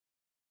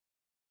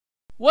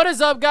What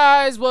is up,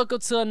 guys? Welcome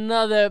to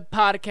another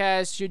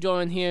podcast. You're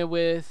joined here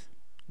with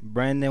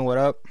Brandon. What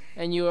up?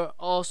 and you're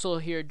also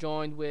here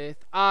joined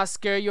with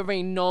Oscar. You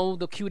already know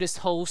the cutest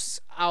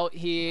host out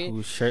here.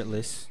 Who's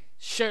shirtless?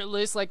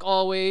 Shirtless, like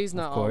always.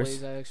 Not course.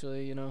 always,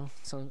 actually. You know,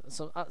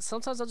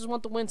 sometimes I just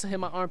want the wind to hit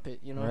my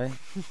armpit. You know, Right?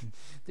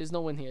 there's no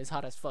wind here. It's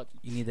hot as fuck.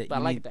 You need the. But I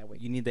like it that way.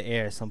 You need the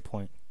air at some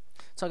point.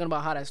 Talking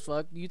about hot as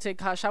fuck. Do you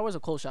take hot showers or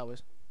cold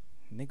showers?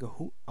 Nigga,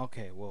 who?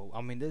 Okay, well,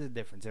 I mean, there's a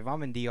difference. If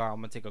I'm in DR, I'm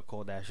gonna take a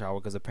cold ass shower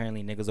because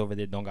apparently niggas over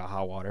there don't got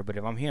hot water. But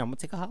if I'm here, I'm gonna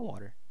take a hot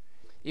water.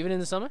 Even in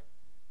the summer?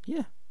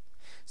 Yeah.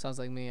 Sounds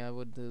like me. I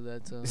would do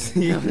that too.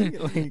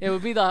 Like- It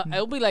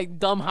would be like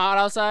dumb hot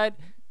outside.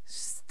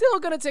 Still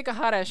gonna take a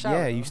hot ass shower.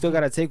 yeah, you still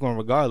gotta take one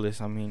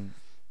regardless. I mean,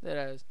 That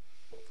is.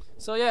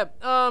 So yeah,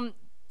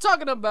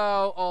 talking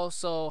about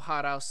also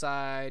hot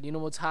outside. You know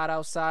what's hot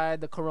outside?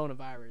 The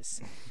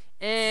coronavirus,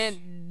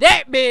 and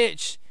that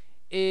bitch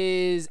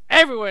is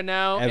everywhere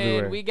now.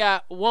 Everywhere. And we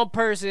got one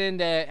person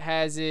that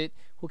has it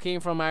who came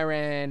from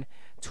Iran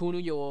to New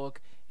York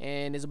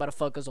and is about to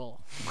fuck us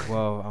all.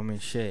 well, I mean,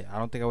 shit. I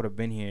don't think I would have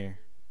been here.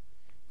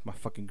 My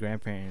fucking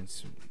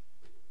grandparents,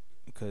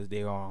 because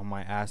they were on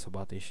my ass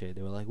about this shit.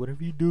 They were like,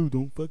 "Whatever you do,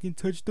 don't fucking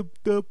touch the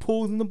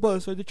poles in the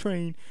bus or the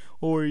train,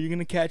 or you're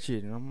gonna catch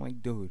it." And I'm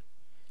like, dude,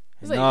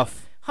 It's like,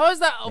 enough. How is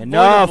that avoidable?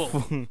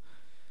 Enough.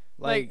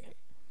 Like,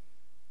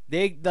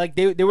 they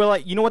were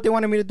like, you know what they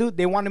wanted me to do?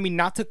 They wanted me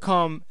not to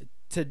come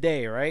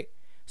today, right?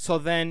 So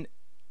then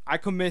I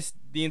could miss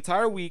the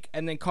entire week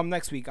and then come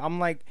next week. I'm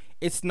like,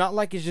 it's not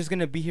like it's just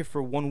gonna be here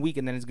for 1 week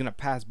and then it's gonna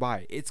pass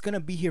by. It's gonna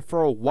be here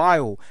for a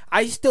while.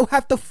 I still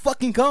have to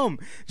fucking come.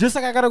 Just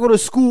like I gotta go to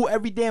school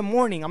every damn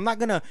morning. I'm not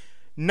gonna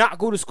not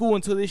go to school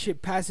until this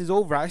shit passes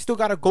over. I still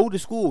gotta go to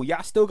school.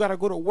 Y'all still gotta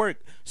go to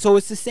work. So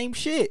it's the same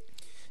shit.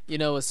 you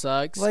know what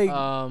sucks? Like-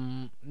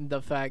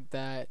 The fact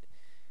that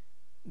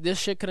this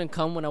shit couldn't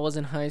come when I was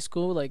in high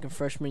school, like in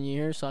freshman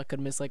year, so I could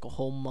miss like a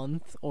whole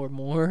month or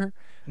more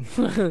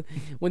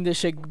when this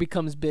shit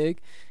becomes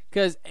big,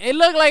 cause it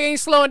looked like it ain't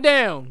slowing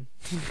down.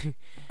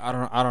 I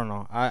don't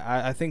know.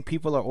 I think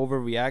people are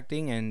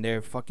overreacting and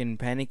they're fucking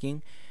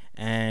panicking,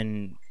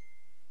 and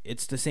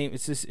it's the same.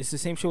 It's the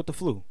same shit with the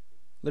flu.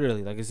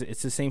 Literally, like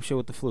it's the same shit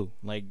with the flu.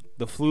 Like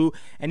the flu,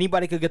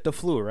 anybody could get the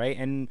flu, right?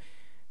 And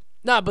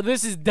Nah, but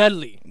this is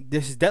deadly.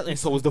 this is deadly. And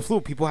so is the flu.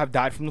 People have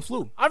died from the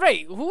flu. All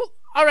right,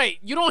 All right,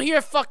 you don't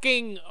hear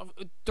fucking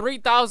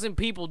 3,000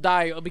 people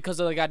die because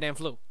of the goddamn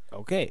flu,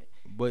 Okay,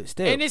 but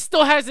still, and it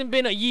still hasn't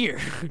been a year.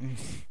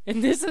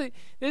 And this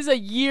is a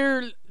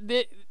year.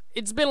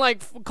 It's been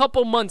like a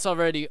couple months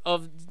already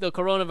of the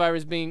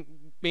coronavirus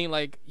being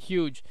like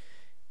huge.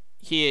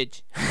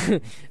 Huge.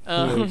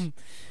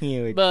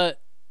 But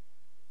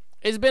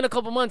it's been a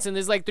couple months and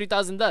there's like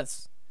 3,000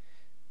 deaths.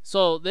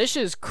 So this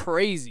shit is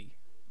crazy.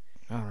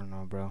 I don't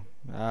know, bro.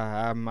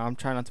 I'm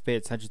trying not to pay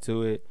attention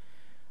to it.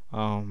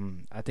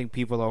 I think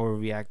people are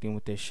overreacting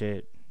with this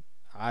shit.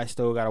 I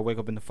still gotta wake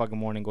up in the fucking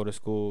morning, go to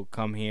school,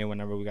 come here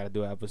whenever we gotta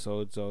do an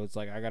episode. So it's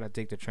like I gotta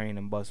take the train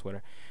and bus with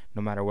her,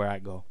 no matter where I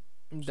go.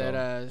 That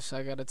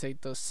I gotta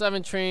take the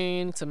 7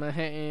 train to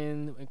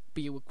Manhattan,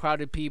 be with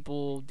crowded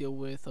people, deal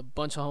with a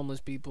bunch of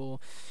homeless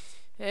people,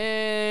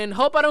 and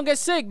hope I don't get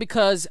sick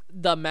because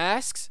the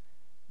masks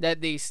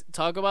that they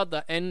talk about,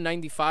 the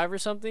N95 or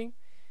something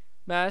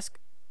mask,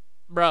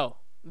 bro,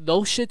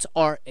 those shits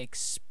are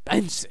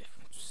expensive.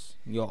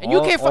 Yo, And you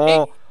can't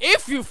find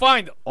if you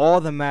find them. all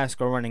the masks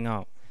are running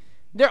out.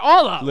 They're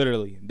all out.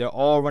 Literally, they're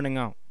all running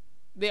out.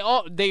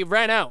 They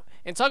ran out.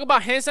 And talk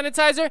about hand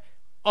sanitizer,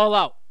 all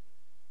out.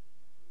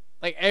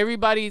 Like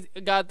everybody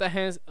got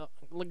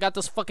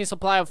this fucking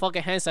supply of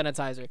fucking hand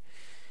sanitizer. I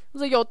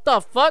was like, yo, what the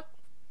fuck?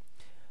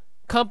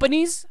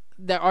 Companies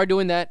that are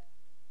doing that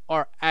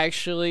are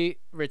actually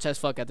rich as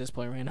fuck at this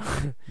point right now.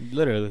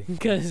 Literally,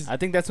 Because I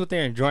think that's what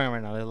they're enjoying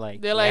right now. They're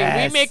like,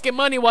 we making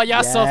money while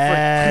y'all suffer.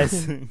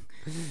 yes.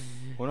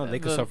 Well, no, they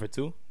could The- suffer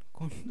too.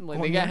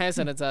 Like they got hand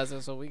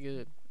sanitizer, so we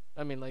good.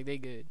 I mean, like they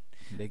good.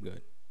 They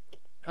good.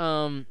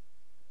 I'm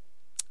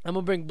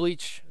gonna bring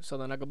bleach so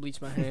then I can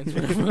bleach my hands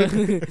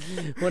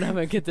whenever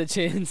I get the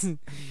chance.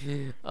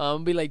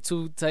 I'm be like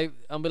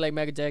I'm be like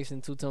Michael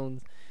Jackson, 2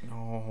 tones.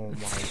 Oh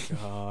my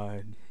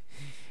god.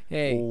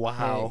 Hey,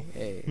 Wow.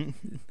 hey.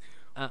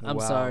 I'm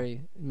Wow.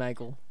 sorry,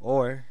 Michael.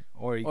 Or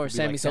you Or could be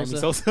Sammy like Sammy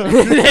Sosa. Sosa.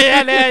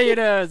 Yeah, there you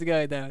know, I was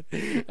going down.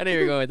 I knew you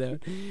were going down.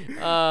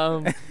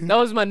 That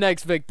was my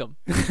next victim.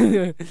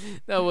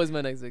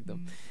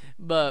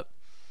 But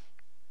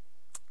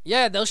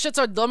yeah, those shits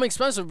are dumb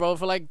expensive, bro.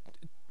 For like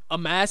a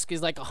mask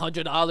is like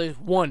 $100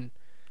 one.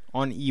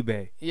 On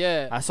eBay.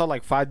 Yeah. I saw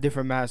like 5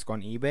 different masks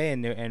on eBay,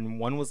 and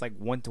one was like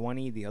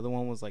 120, the other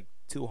one was like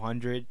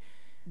 200.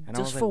 And I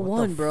Just was for like, what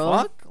one, the bro.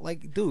 Fuck?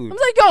 Like, dude. I'm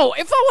like, yo,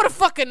 if I would have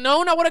fucking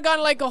known, I would have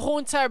gotten like a whole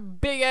entire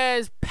big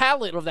ass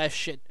pallet of that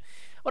shit.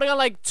 I would have got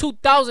like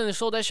 2,000 and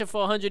sold that shit for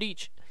 100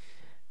 each.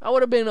 I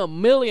would have been a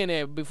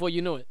millionaire before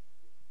you knew it.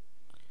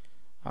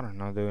 I don't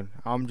know, dude.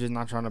 I'm just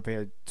not trying to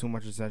pay too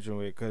much attention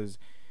to it because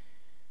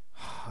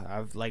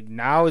I've like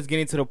now it's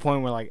getting to the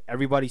point where like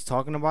everybody's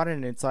talking about it,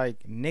 and it's like,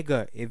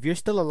 nigga, if you're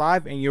still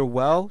alive and you're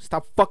well,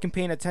 stop fucking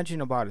paying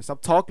attention about it.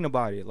 Stop talking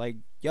about it. Like,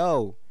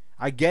 yo,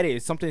 I get it.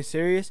 It's something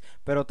serious,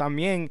 pero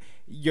también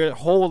your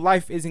whole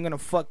life isn't gonna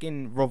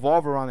fucking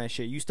revolve around that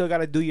shit. You still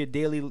gotta do your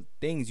daily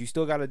things. You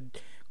still gotta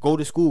go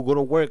to school, go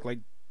to work. Like,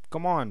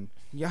 come on.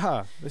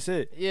 Yeah, that's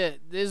it. Yeah,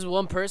 there's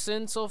one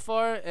person so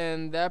far,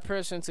 and that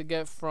person to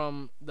get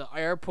from the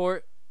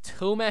airport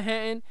to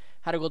Manhattan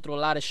had to go through a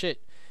lot of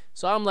shit.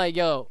 So I'm like,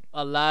 yo,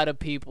 a lot of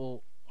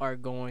people are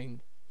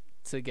going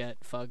to get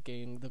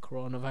fucking the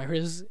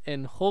coronavirus,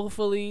 and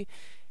hopefully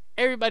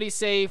everybody's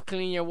safe.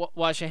 Clean your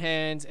wash your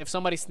hands. If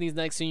somebody sneezes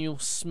next to you,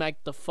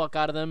 smack the fuck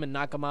out of them and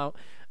knock them out.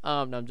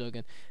 No, I'm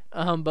joking.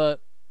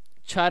 But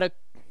try to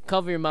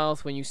cover your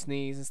mouth when you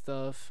sneeze and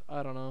stuff.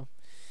 I don't know.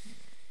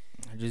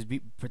 Just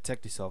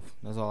protect yourself.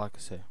 That's all I can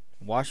say.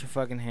 Wash your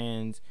fucking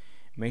hands.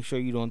 Make sure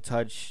you don't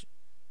touch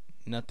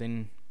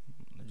nothing.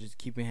 Just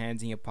keep your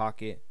hands in your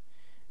pocket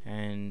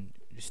and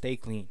just stay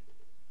clean.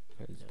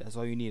 'Cause that's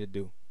all you need to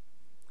do.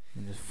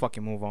 And just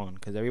fucking move on.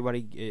 Because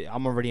everybody,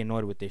 I'm already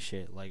annoyed with this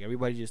shit. Like,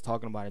 everybody just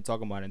talking about it,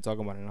 talking about it, and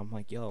talking about it. And I'm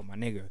like, yo, my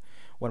nigga,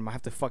 what am I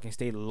have to fucking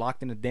stay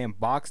locked in a damn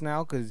box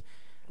now? Because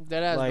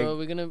that ass, like, bro.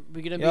 We're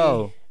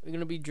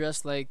gonna be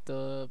dressed like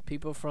the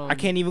people from. I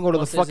can't even go to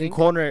the fucking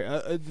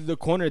corner, the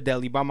corner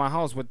deli by my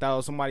house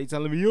without somebody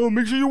telling me, yo,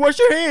 make sure you wash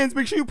your hands,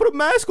 make sure you put a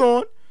mask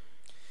on.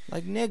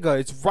 Like, nigga,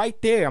 it's right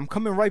there. I'm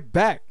coming right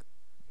back.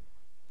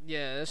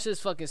 Yeah, that's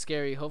just fucking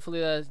scary.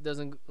 Hopefully that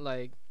doesn't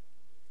like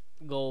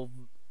go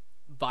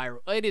viral.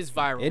 It is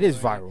viral. It is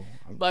viral.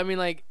 But I mean,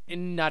 like,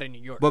 not in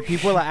New York. But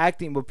people are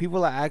acting. But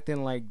people are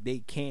acting like they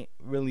can't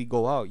really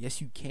go out.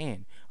 Yes, you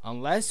can,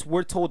 unless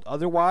we're told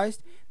otherwise.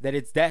 That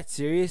it's that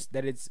serious.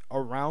 That it's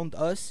around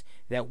us.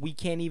 That we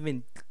can't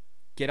even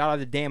get out of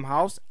the damn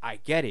house. I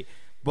get it.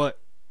 But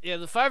yeah,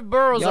 the 5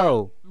 boroughs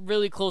are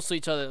really close to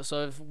each other.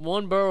 So if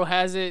one borough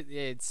has it,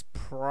 it's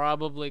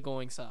probably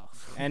going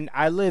south. And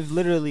I live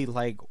literally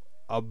like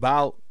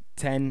about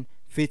 10,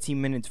 15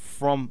 minutes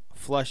from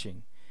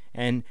Flushing.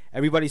 And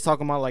everybody's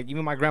talking about, like,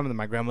 even my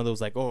grandmother was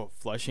like, oh,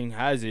 Flushing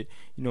has it,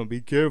 you know, be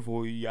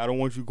careful, I don't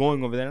want you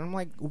going over there. And I'm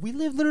like, we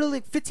live literally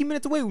like 15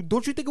 minutes away.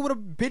 Don't you think it would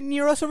have been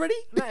near us already?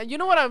 Man, you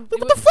know what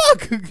what the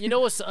fuck? You know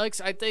what sucks?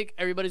 I think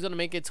everybody's gonna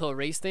make it to a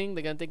race thing.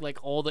 They're gonna think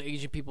like all the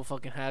Asian people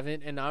fucking have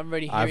it, and I'm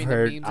already hearing the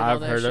memes and all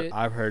that shit.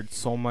 I've heard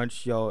so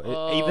much,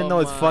 even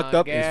though it's fucked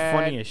up, it's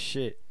funny as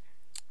shit.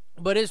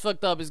 But it's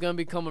fucked up. It's gonna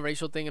become a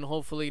racial thing, and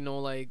hopefully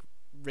like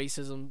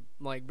racism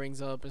like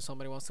brings up and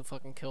somebody wants to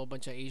fucking kill a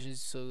bunch of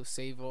Asians to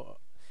save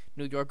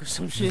New York or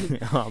some shit.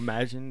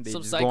 Imagine they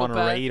just go on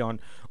a raid on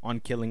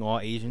killing all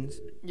Asians.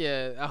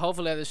 Yeah,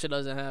 hopefully that shit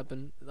doesn't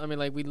happen. I mean,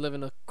 like, we live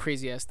in a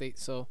crazy ass state,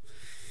 so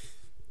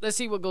let's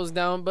see what goes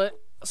down. But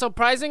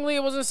surprisingly,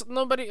 it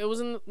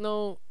wasn't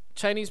no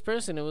Chinese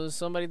person. It was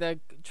somebody that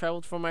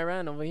traveled from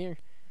Iran over here.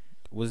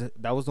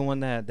 That was the one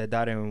that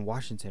died in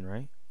Washington,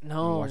 right?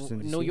 No,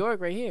 New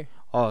York, right here.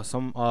 Oh,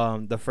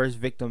 the first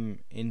victim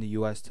in the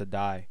U.S. to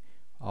die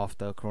off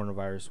the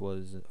coronavirus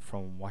was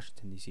from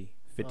Washington, D.C.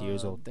 50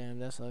 years old. Damn,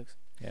 that sucks.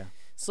 Yeah.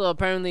 So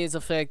apparently it's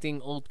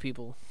affecting old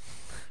people.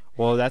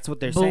 Well, that's what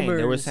they're saying.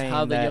 They were saying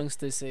how that the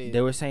youngsters say it.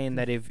 They were saying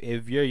that if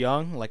you're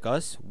young like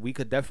us, we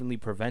could definitely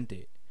prevent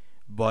it.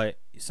 But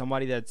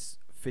somebody that's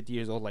 50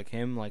 years old like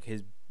him, like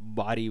his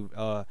body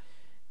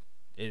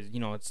is,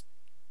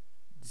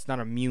 it's not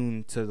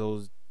immune to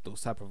those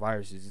type of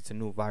viruses. It's a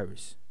new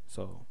virus.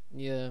 So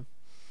yeah,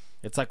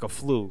 it's like a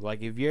flu.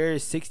 Like, if you're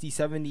 60,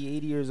 70,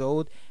 80 years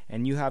old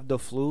and you have the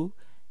flu,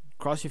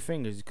 cross your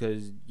fingers,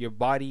 because your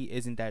body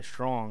isn't that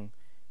strong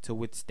to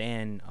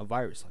withstand a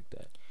virus like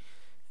that.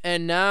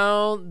 And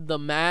now the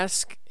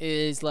mask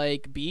is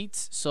like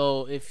Beats.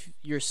 So if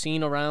you're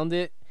seen around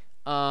it,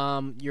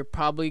 you're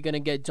probably gonna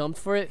get jumped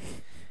for it,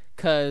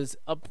 cause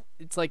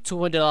it's like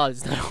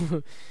 $200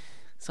 now.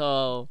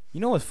 So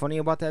you know what's funny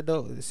about that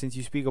though? Since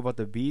you speak about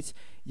the Beats,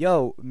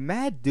 yo,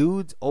 mad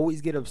dudes always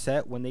get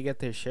upset when they get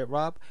their shit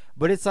robbed.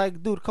 But it's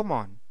like, dude, come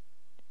on.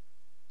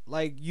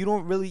 Like, you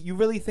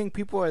really think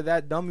people are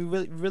that dumb?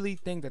 You really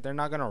think that they're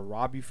not gonna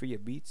rob you for your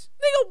Beats?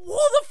 Nigga, who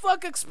the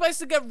fuck expects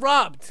to get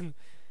robbed?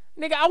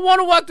 Nigga, I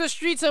want to walk the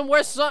streets and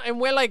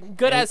wear like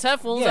good ass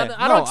headphones. Yeah,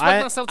 I don't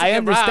expect myself to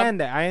get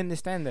robbed. I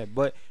understand that.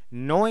 But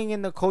knowing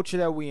in the culture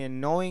that we in,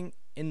 knowing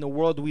in the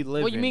world we live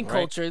in. What you mean, right?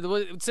 culture?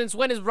 Since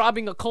when is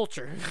robbing a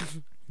culture?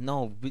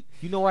 No, but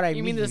you know what I mean.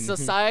 You mean the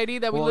society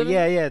that we live in?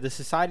 Yeah, the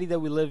society that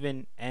we live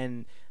in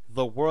and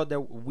the world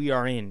that we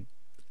are in.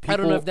 I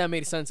don't know if that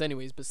made sense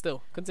anyways, but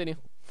still, continue.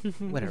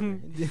 Whatever.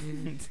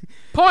 The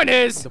point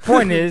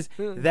is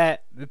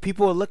that the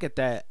people will look at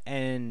that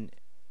and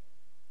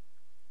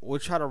will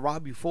try to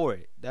rob you for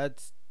it.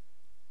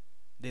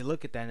 They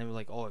look at that and they're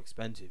like, oh,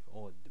 expensive.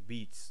 Oh, the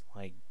Beats.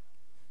 Like,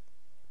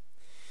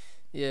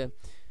 yeah.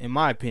 In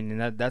my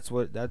opinion, that's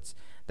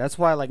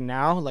why, like,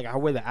 now, like, I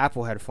wear the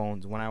Apple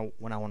headphones when I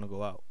want to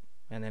go out,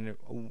 and then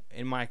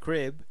in my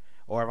crib,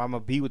 or if I'm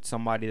gonna be with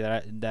somebody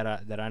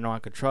that I know I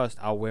could trust,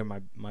 I'll wear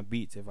my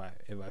Beats if I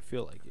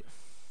feel like it.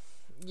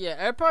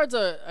 Yeah,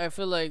 AirPods I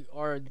feel like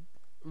are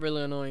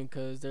really annoying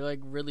because they're like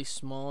really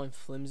small and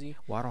flimsy.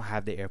 Well, I don't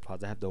have the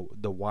AirPods. I have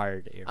the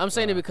wired AirPods. I'm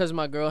saying it because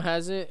my girl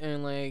has it,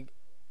 and like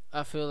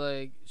I feel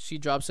like she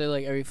drops it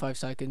like every 5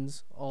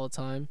 seconds all the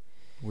time.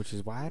 Which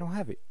is why I don't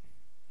have it.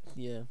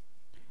 Yeah.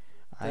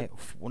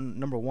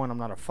 Number one, I'm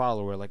not a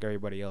follower like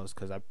everybody else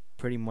because I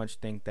pretty much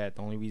think that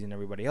the only reason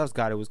everybody else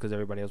got it was because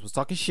everybody else was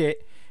talking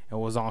shit and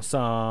was on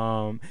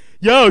some,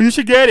 yo, you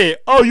should get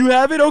it. Oh, you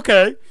have it?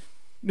 Okay.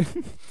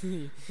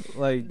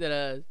 Like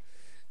that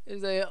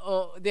it's like,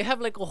 oh, they have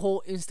like a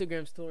whole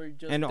Instagram story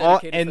just and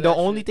dedicated and for the that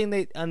only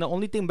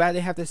shit. thing bad they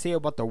have to say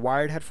about the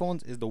wired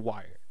headphones is the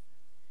wire.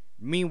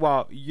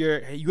 Meanwhile,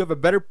 you have a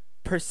better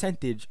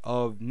percentage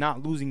of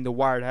not losing the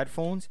wired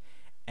headphones,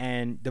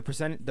 and the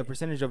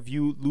percentage of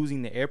you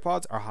losing the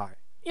AirPods are high.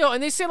 Yo,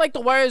 and they say like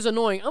the wire is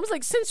annoying. I was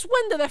like, since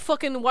when did that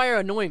fucking wire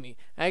annoy me?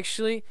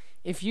 Actually,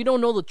 if you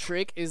don't know the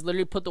trick, is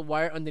literally put the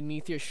wire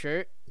underneath your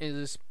shirt and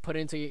just put it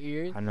into your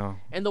ears, I know.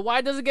 and the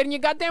wire doesn't get in your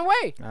goddamn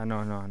way. I know.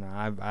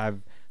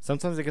 I've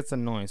sometimes it gets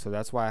annoying, so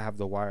that's why I have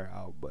the wire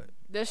out. But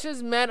That's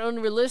just mad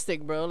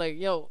unrealistic, bro. Like,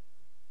 yo,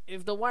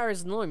 if the wire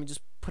is annoying,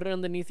 just put it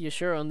underneath your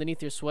shirt,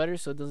 underneath your sweater,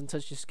 so it doesn't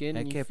touch your skin,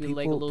 and you feel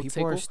like a little people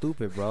tickle. are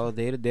stupid, bro.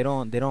 They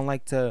don't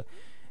like to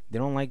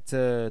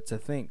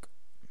think.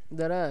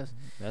 That ass.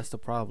 That's the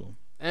problem.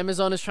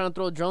 Amazon is trying to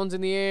throw drones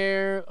in the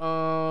air.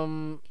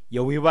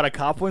 Yo, we about to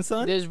cop one,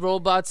 son? There's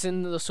robots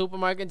in the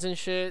supermarkets and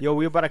shit. Yo,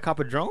 we about to cop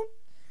a drone?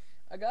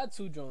 I got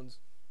 2 drones.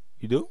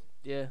 You do?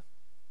 Yeah.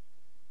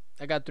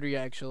 I got 3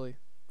 actually.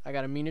 I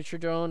got a miniature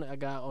drone, I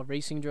got a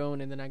racing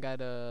drone, and then I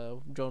got a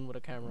drone with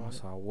a camera on it.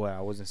 So what?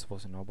 I wasn't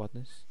supposed to know about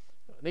this.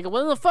 Nigga,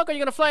 when the fuck are you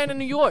gonna fly into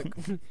New York?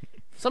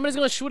 Somebody's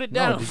gonna shoot it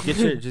down.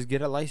 No, just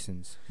get a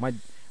license.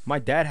 My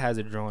dad has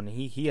a drone. And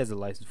he has a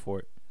license for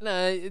it.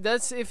 Nah,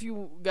 that's if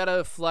you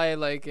gotta fly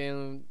like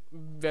in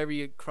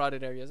very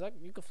crowded areas. Like,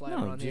 you can fly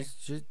around here.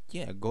 Just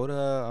go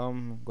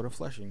to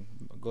Flushing.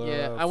 Go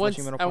Yeah, to I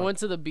Flushing Meadow Park. went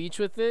to the beach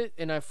with it,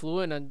 and I flew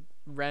and I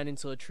ran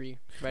into a tree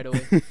right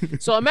away.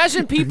 So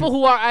imagine people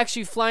who are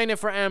actually flying it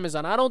for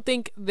Amazon. I don't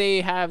think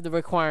they have the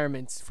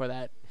requirements for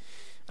that.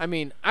 I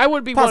mean, I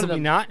would be Possibly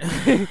one not.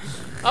 of them.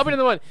 I'll be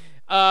the one.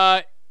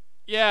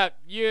 Yeah,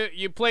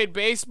 you played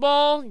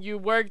baseball, you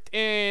worked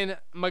in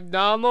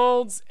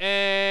McDonald's,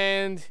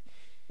 and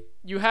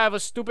you have a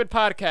stupid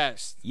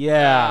podcast.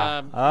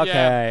 Yeah. Okay.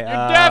 Yeah,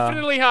 you're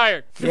definitely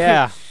hired.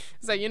 Yeah.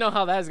 It's like, you know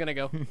how that's gonna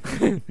go.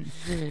 I'm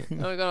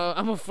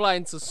gonna fly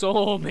into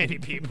so many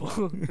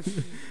people.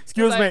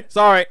 Excuse me. Like,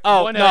 Sorry.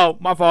 Oh one no,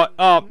 my fault.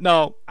 Oh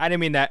no, I didn't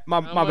mean that.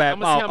 My bad. I'm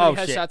gonna see how Oh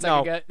many shit. headshots No.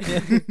 I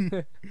can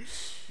get.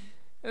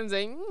 And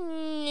saying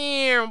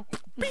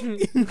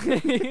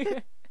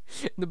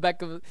the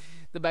back of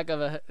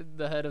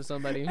the head of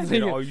somebody.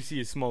 Dude, all you see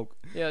is smoke.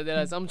 Yeah,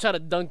 that's, I'm trying to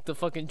dunk the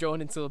fucking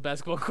drone into a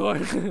basketball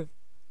court.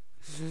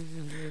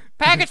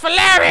 Package for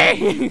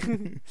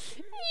Larry.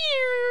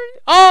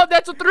 Oh,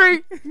 that's a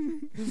 3.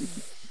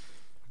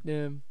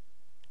 Damn.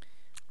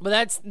 But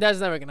that's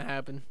never gonna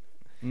happen.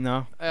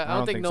 No, I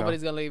don't think nobody's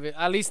so. gonna leave it.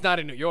 At least not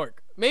in New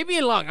York. Maybe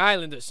in Long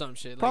Island or some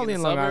shit. Probably like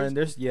in the Long suburbs. Island.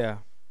 There's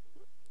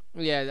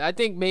Yeah, I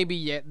think maybe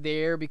yet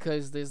there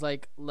because there's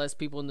like less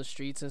people in the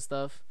streets and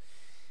stuff.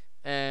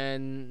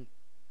 But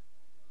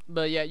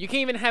yeah, you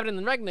can't even have it in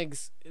the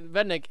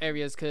redneck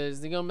areas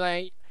because they're gonna be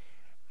like,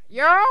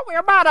 yo, we're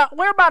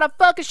about to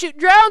fucking shoot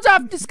drones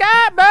off the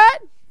sky, bud.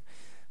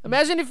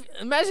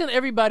 Imagine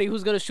everybody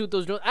who's gonna shoot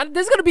those drones.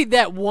 There's gonna be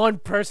that one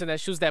person that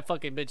shoots that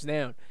fucking bitch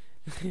down.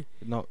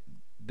 no.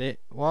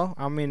 Well,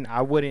 I mean,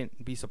 I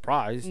wouldn't be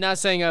surprised. Not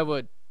saying I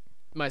would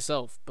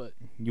myself, but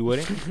You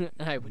wouldn't?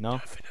 I would No.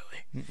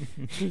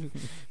 definitely.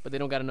 But they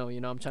don't gotta know,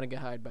 I'm trying to get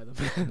hired by them.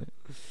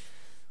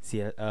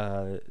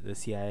 The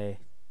CIA.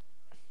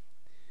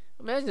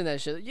 Imagine that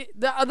shit.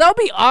 That'll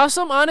be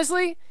awesome,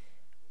 honestly.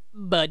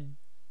 But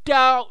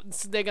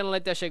doubt they're gonna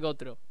let that shit go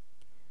through.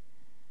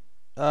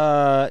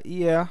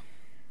 Yeah.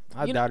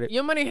 I doubt it.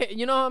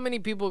 You know how many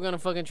people are gonna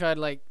fucking try to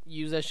like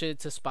use that shit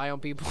to spy on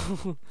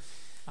people?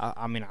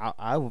 I mean,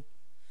 I would.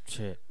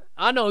 Shit.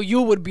 I know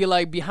you would be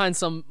like behind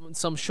some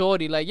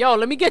shorty, like, yo,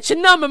 let me get your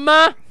number,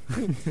 ma.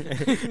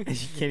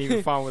 She can't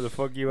even find where the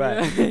fuck you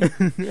at.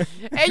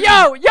 Hey,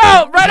 yo,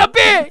 right up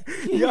here.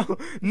 Yo,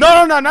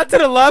 no, not to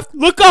the left.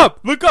 Look up.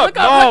 Look up,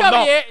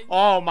 yeah.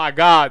 Oh my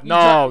God,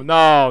 no,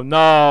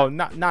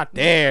 not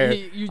there.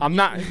 I'm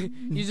not.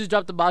 You just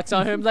dropped the box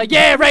on him, like,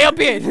 yeah, right up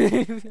here.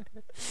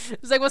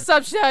 It's like, what's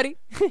up, shawty?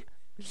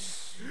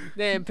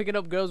 Damn, picking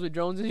up girls with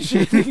drones and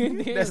shit.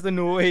 That's the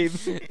new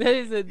wave. That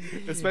is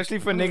Especially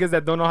for niggas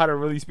that don't know how to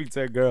really speak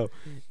to a girl.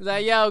 It's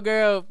like, yo,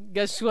 girl,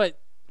 guess what?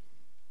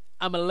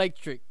 I'm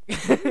electric.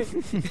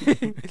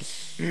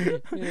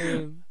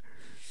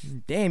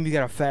 Damn, you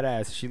got a fat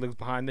ass. She looks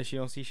behind her. She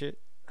don't see shit.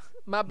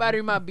 My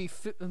battery might be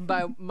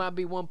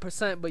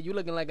 1%, but you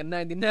looking like a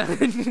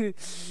 99.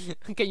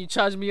 Can you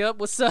charge me up?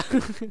 What's up?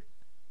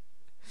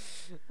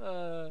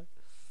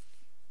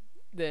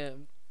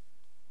 Damn.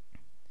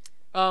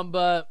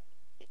 But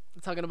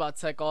talking about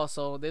tech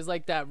also, there's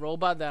like that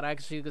robot that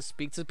actually could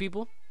speak to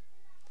people.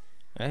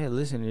 Hey,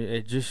 listen,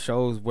 it just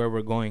shows where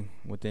we're going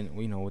with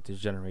this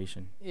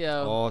generation. Yeah.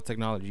 All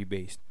technology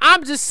based.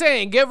 I'm just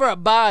saying, give her a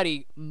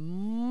body,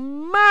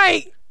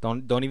 mate.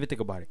 Don't even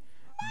think about it.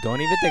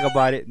 Don't even think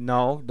about it.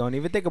 No, don't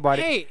even think about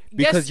Hey, it.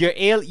 Because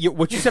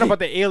what you said about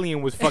the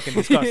alien was fucking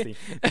disgusting.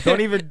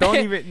 Don't even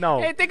no.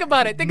 Hey, think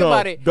about it. Think No,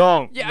 about it.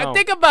 Don't. Yeah, no.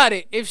 think about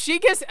it. If she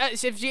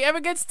ever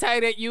gets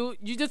tired at you,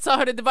 you just tell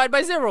her to divide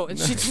by 0, and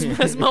she just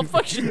has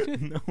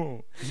malfunction.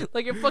 No.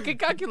 Like your fucking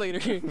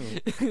calculator.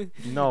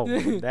 No.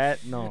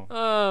 No.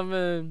 Oh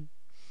man.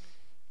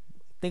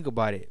 Think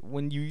about it.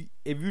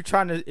 If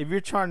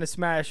you're trying to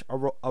smash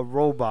a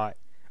robot,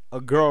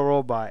 a girl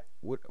robot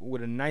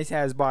with a nice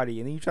ass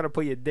body, and then you try to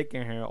put your dick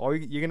in her, or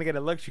you're gonna get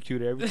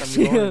electrocuted every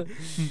time you go in.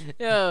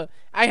 Yeah,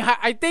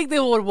 I think they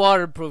would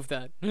waterproof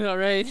that. All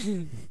right,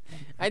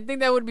 I think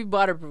that would be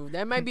waterproof.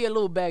 That might be a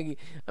little baggy.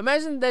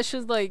 Imagine that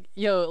shit's like,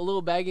 yo, a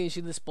little baggy, and she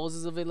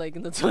disposes of it like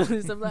in the toilet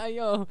and stuff. Like,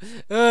 yo,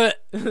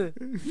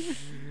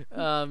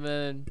 oh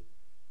man.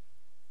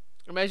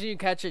 Imagine you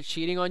catch her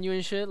cheating on you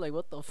and shit. Like,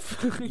 what the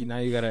fuck? Now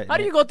you gotta. How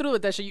do you go through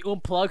with that shit? You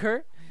unplug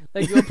her,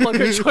 like you unplug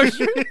her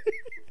charger.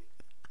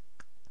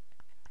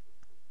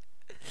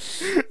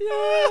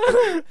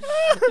 Yeah.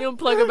 You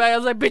unplug her back. I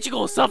was like, bitch, you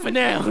gonna suffer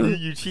now.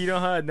 You cheat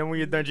on her, and then when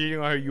you're done cheating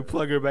on her, you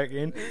plug her back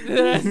in.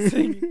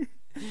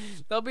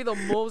 That'll be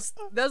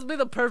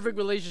the perfect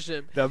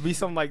relationship. That'll be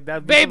something like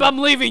that. Babe, I'm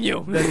leaving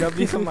you. That'll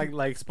be some like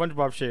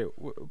SpongeBob shit.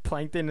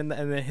 Plankton and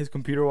then his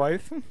computer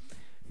wife.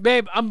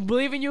 Babe, I'm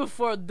leaving you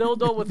for a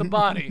dildo with a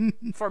body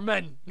for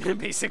men,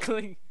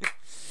 basically.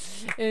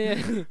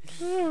 Yeah,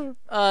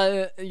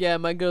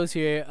 my girl's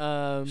here.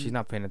 She's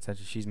not paying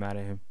attention. She's mad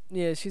at him.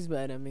 Yeah, she's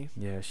mad at me.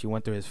 Yeah, she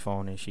went through his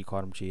phone and she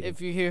caught him cheating.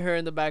 If you hear her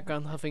in the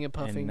background huffing and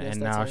puffing,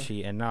 and now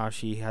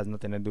she has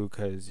nothing to do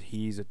because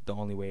he's the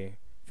only way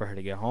for her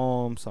to get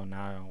home. So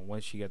now when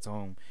she gets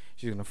home,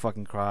 she's gonna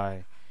fucking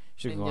cry.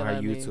 She's going on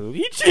her YouTube.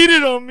 He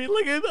cheated on me.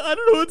 Like I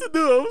don't know what to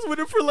do. I was with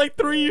him for like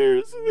 3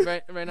 years.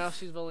 Right now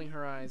she's rolling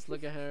her eyes.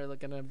 Look at her,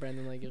 looking at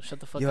Brandon like, yo, shut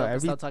the fuck up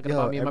and stop talking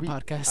about me in my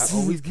podcast. I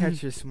always catch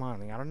her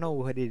smiling. I don't know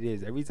what it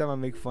is. Every time I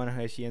make fun of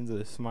her, she ends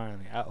up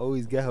smiling. I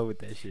always get her with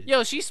that shit.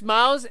 Yo, she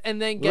smiles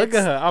and then gets. Look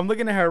at her. I'm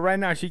looking at her right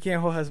now. She can't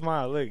hold her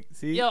smile. Look,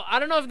 see? Yo, I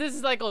don't know if this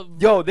is like a.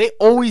 Yo, they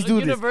always do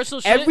universal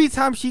this. shit. Every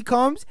time she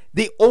comes,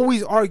 they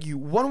always argue.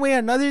 One way or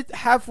another,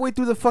 halfway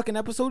through the fucking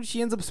episode,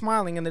 she ends up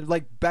smiling and they're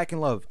like back in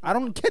love. I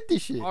don't get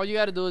this shit. All you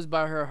gotta do is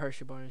buy her a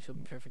Hershey bar and she'll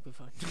be perfectly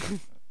fine.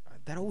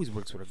 That always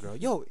works with a girl.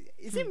 Yo,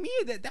 is it me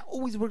that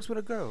always works with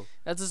a girl?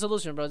 That's the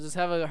solution, bro. Just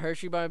have a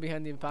Hershey bar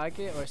behind your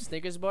pocket or a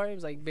Snickers bar.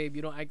 It's like, babe,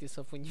 you don't act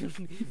yourself when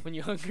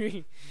you're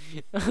hungry.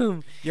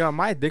 Yo, am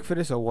I a dick for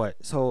this or what?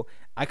 So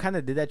I kind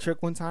of did that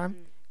trick one time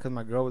because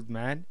my girl was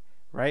mad,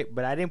 right?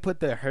 But I didn't put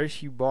the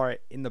Hershey bar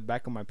in the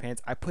back of my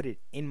pants. I put it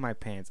in my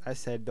pants. I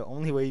said the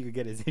only way you could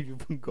get it is if you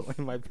go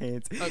in my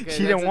pants. Okay,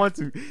 she didn't want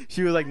to.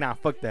 She was like, nah,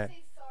 fuck that.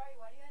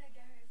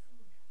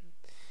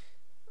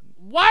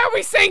 Why are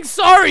we saying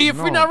sorry if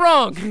we're not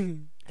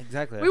wrong?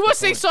 Exactly. We will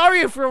say sorry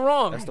if we're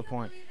wrong. That's the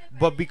point.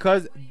 But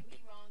because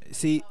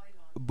I'm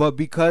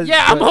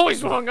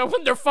always wrong. I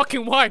wonder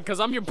fucking why. Because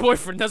I'm your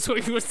boyfriend. That's why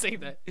you would say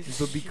that.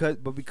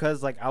 But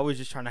because like I was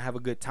just trying to have a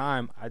good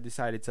time, I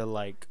decided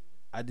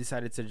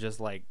to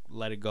just like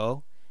let it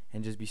go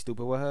and just be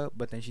stupid with her.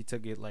 But then she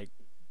took it like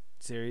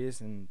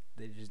serious and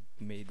they just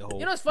made the whole.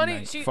 You know what's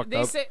funny?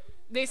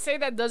 They say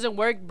that doesn't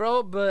work,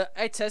 bro. But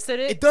I tested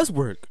it. It does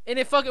work. And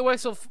it fucking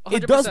works. So 100%.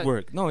 It does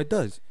work. No, it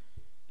does.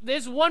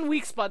 There's one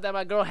weak spot that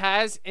my girl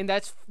has, and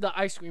that's the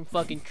ice cream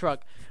fucking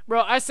truck,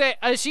 bro. I say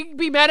she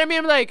be mad at me.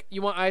 I'm like,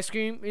 you want ice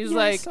cream? He's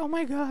like, oh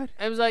my god.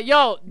 I was like,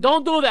 yo,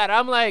 don't do that.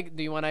 I'm like,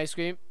 do you want ice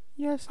cream?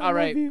 Yes. All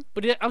right,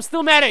 but I'm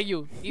still mad at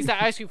you. He's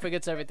like, ice cream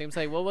forgets everything. I'm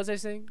like, what was I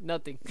saying?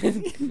 Nothing.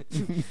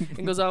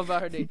 And goes on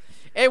about her day.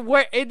 It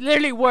worked. It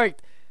literally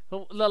worked.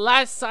 The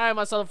last time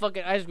I saw the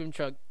fucking ice cream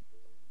truck,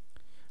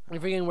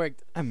 it freaking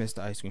worked. I missed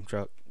the ice cream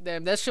truck.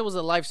 Damn, that shit was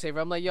a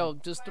lifesaver. I'm like, yo,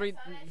 just 3.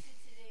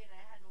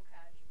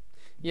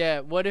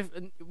 Yeah, what if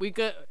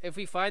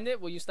we find it,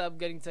 will you stop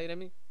getting tight at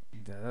me?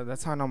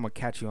 That's how I know I'm gonna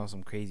catch you on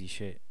some crazy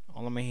shit.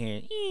 All in my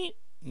hand.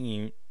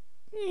 Now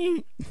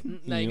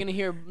you're gonna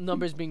hear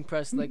numbers being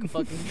pressed like a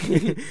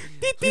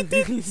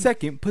fucking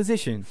second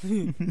position.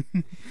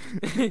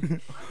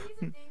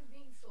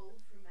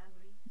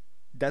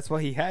 That's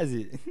why he has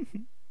it.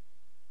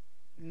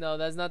 No,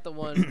 that's not the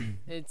one.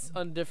 It's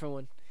a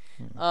different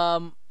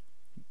one.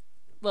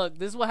 Look,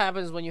 this is what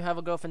happens when you have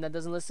a girlfriend that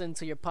doesn't listen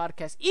to your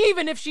podcast,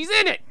 even if she's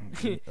in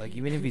it. Like,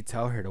 even if you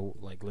tell her to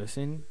like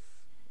listen,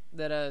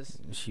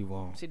 she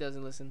won't. She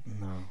doesn't listen.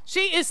 No.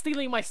 She is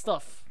stealing my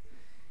stuff.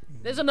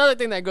 There's another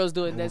thing that girls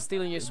do, and that's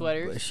stealing your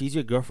sweaters. But she's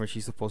your girlfriend.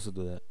 She's supposed to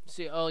do that.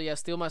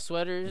 Steal my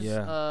sweaters.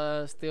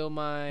 Yeah. Steal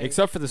my.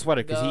 Except for the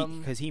sweater,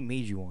 because he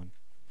made you one.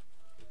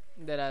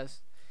 Deadass.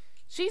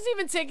 She's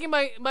even taking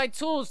my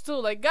tools too.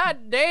 Like,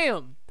 god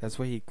damn. That's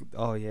what he.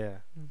 Oh yeah.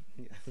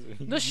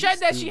 The shirt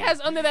that she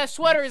has under that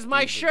sweater is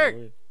my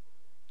shirt.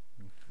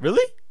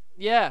 Really?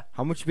 Yeah.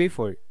 How much you pay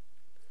for it?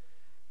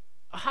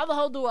 How the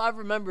hell do I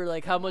remember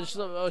like how much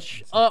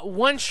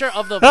one shirt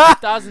of the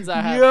thousands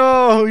I have?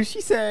 Yo,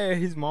 she said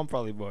his mom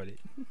probably bought it.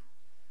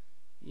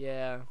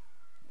 Yeah,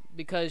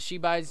 because she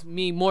buys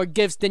me more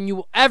gifts than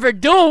you ever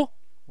do.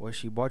 Well,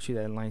 she bought you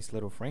that nice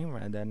little frame,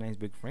 that nice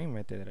big frame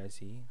right there that I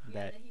see,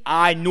 that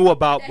I knew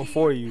about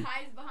before you.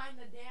 Hides behind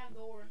the damn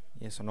door.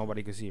 Yeah, so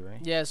nobody could see, right?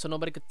 Yeah, so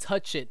nobody could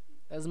touch it.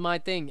 That's my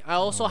thing. I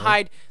also Okay.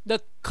 hide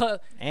the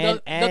And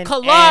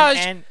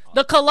collage,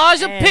 the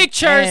collage of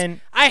pictures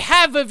and- I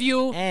have of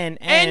you and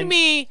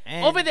me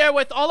and- over there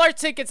with all our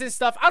tickets and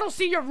stuff. I don't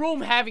see your room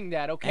having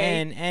that.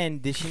 Okay.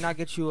 And did she not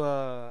get you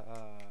A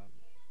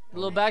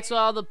little back to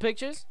all the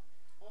pictures.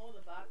 Oh, the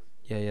box.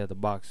 Yeah, the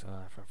box.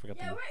 I forgot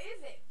Yeah, the. where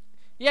is it?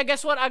 Yeah,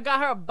 guess what? I got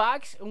her a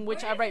box in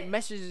which Where I is write it?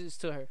 messages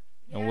to her.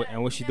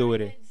 And what she do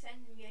with it? Send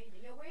me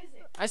anything. Yeah, where is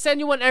it? I send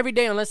you one every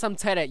day unless I'm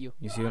tight at you.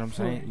 You see what I'm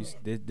saying?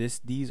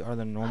 These are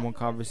the normal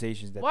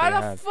conversations that Why they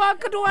the have.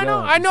 fuck do I Yo, know?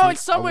 I you know see,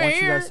 it's somewhere I want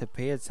here. you guys to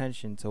pay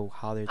attention to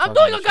how they're I'm talking.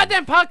 doing to a each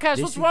other. goddamn podcast.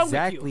 This What's is wrong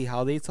exactly with you?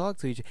 how they talk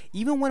to each other.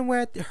 Even when we're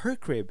at her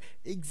crib,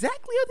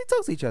 exactly how they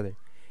talk to each other.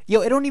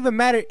 Yo, it don't even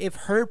matter if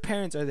her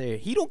parents are there.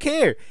 He don't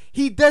care.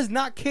 He does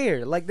not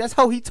care. Like that's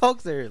how he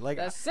talks to her. Like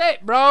That's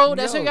it, bro.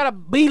 That's what you No. gotta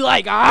be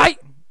like, alright?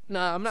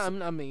 Nah, I'm not.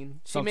 I mean,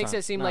 she makes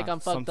it Sometimes. seem Nah, like I'm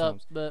fucked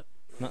sometimes. up, but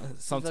no,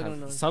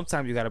 annoying.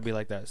 sometimes you gotta be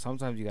like that.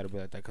 Sometimes you gotta be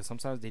like that because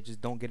sometimes they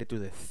just don't get it through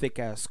the thick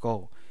ass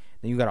skull.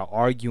 Then you gotta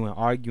argue and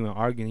argue and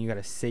argue, and you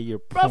gotta say your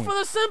bro, point. for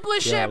the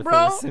simplest Yeah, shit, for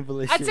bro. the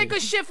simplest I shit. take a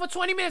shit for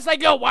 20 minutes.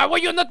 Like, yo, why were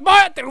you in the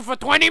bathroom for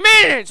 20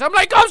 minutes? I'm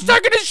like, I'm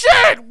taking a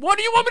shit. What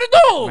do you want me to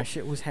My do?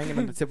 shit was hanging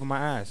on the tip of my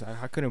ass.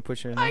 I couldn't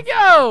push her in. Like,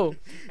 yo,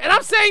 and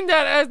I'm saying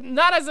that as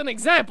not as an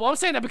example. I'm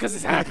saying that because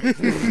it's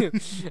happening.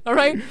 All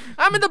right,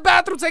 I'm in the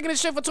bathroom taking a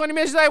shit for 20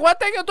 minutes. She's like, what?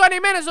 Taking 20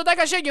 minutes to take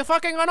a shit? You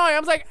fucking annoying. I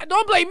was like,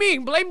 don't blame me.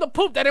 Blame the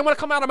poop that didn't want to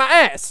come out of my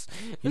ass.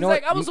 It's know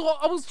like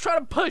what? I was trying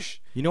to push.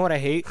 You know what I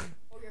hate?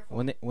 Oh, your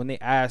phone. When they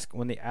ask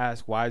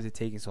why is it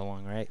taking so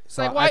long, right?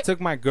 So like, I why- took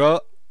my girl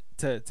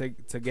to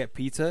get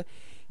pizza.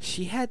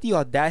 She had the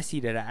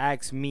audacity to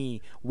ask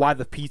me why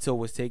the pizza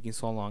was taking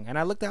so long, and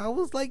I looked at her, I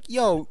was like,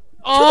 "Yo,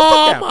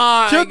 Oh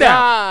my chill down,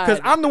 God.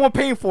 because I'm the one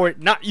paying for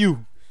it, not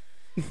you."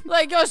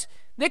 Like, yo,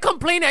 they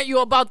complain at you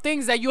about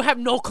things that you have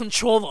no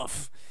control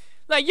of.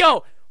 Like,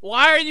 yo,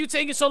 why are you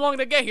taking so long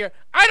to get here?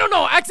 I don't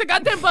know. Ask a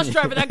goddamn bus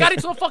driver that got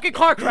into a fucking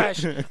car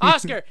crash.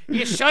 Oscar,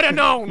 you should have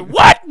known.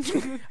 What?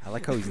 I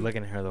like how he's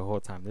looking at her the whole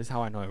time. This is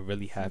how I know it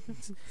really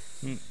happens.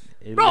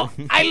 Bro,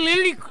 I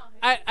literally,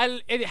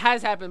 it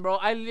has happened, bro.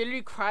 I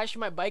literally crashed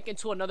my bike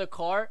into another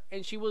car,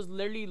 and she was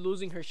literally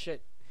losing her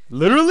shit.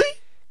 literally,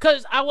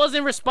 Because I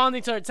wasn't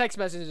responding to her text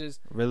messages.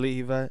 really,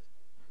 Yvette.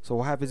 So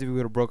what happens if you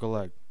would have broke a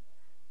leg?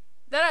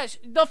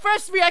 The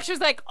first reaction is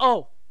like,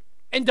 oh,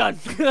 and done.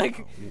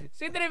 Like,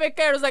 she didn't even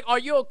care. It was like, are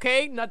you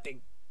okay?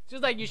 Nothing. She's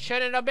like, you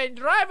shouldn't have been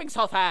driving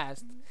so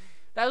fast.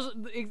 That was,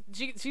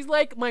 she's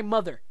like my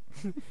mother.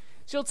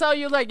 She'll tell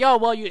you like, yo,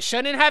 well, you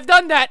shouldn't have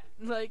done that.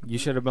 Like, You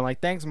should have been like,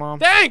 "Thanks,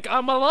 mom."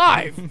 I'm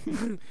alive.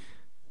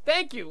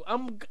 Thank you.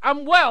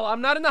 I'm well.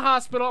 I'm not in the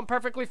hospital. I'm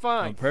perfectly I'm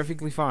fine.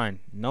 perfectly fine.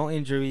 No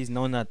injuries,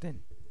 no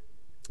nothing.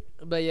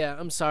 But yeah,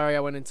 I'm sorry I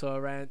went into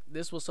a rant.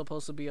 This was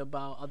supposed to be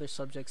about other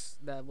subjects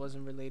that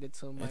wasn't related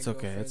to my It's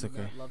okay. girlfriend It's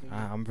okay. not loving me.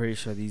 I'm pretty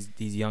sure these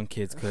young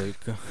kids could.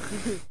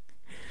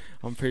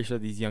 I'm pretty sure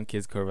these young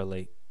kids could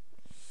relate.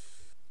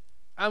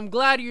 I'm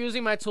glad you're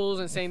using my tools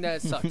and saying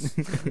that it sucks.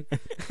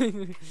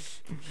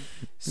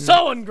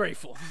 So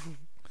ungrateful.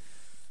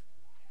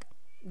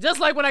 Just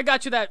like when I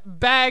got you that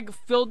bag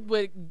filled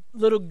with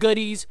little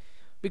goodies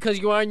because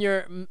you are on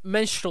your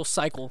menstrual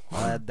cycle.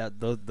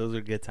 Those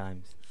are good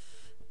times.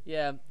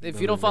 Yeah, if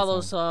Those you are don't good follow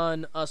times.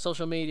 us on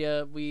social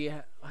media, we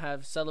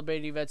have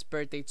celebrated Yvette's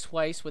birthday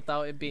twice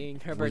without it being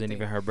her It wasn't birthday,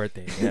 even her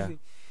birthday. Yeah,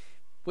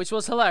 which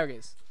was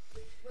hilarious.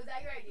 Was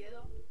that your idea,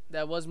 though?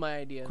 That was my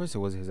idea. of course it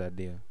was his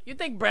idea. You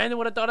think Brandon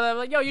would have thought of that?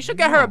 Like, yo, you should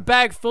get her a No.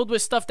 bag filled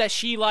with stuff that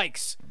she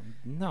likes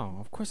No,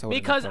 of course I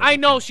wouldn't. because have thought I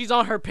about know that. she's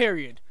on her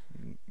period.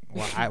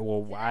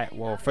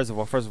 Well, first of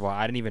all,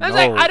 I didn't even I know.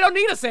 was like, I don't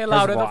need to say it First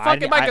louder. of The all,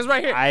 fucking mic is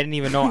right here. I didn't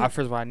even know. First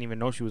of all, I didn't even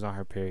know she was on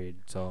her period.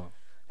 So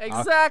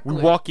Exactly.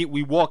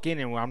 we walk in,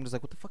 and I'm just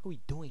like, what the fuck are we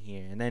doing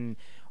here? And then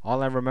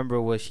all I remember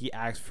was she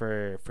asked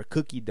for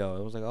cookie dough.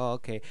 I was like, oh,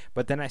 okay.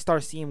 But then I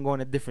started seeing him going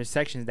to different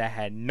sections that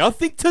had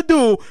nothing to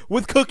do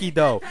with cookie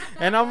dough,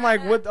 and I'm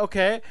like, what?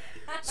 Okay.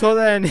 So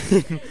then,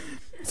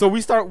 so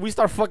we start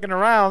fucking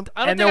around.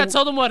 I don't and think I then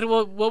told him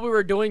what we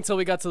were doing till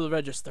we got to the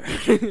register.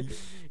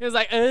 He was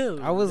like, oh.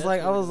 I was that's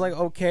like, weird.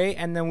 okay,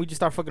 and then we just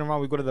start fucking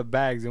around. We go to the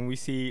bags and we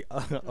see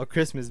a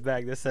Christmas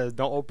bag that says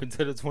 "Don't open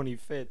till the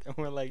 25th," and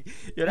we're like,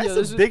 yo, that's Yo,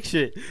 this some is- big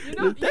shit.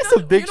 That's you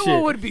some big know shit.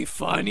 what would be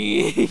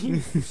funny?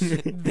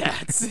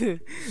 That's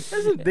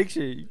That's some big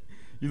shit.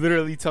 You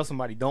literally tell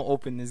somebody, "Don't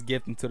open this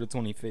gift until the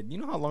 25th." You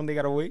know how long they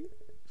gotta wait?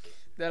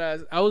 that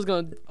I was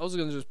gonna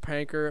just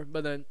prank her,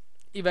 but then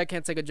Yvette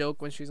can't take a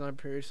joke when she's on her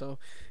period, so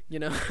you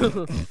know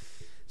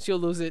she'll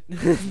lose it.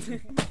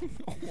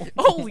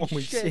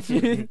 Holy shit!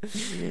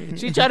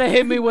 She tried to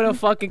hit me with a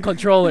fucking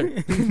controller.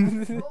 Roller.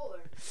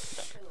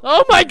 Hello.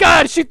 Oh my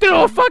God! She threw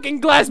a fucking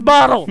glass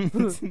bottle.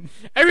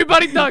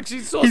 Everybody duck.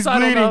 She's He's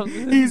suicidal now.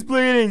 bleeding. He's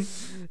bleeding.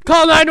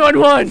 Call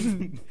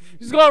 911.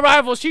 She's going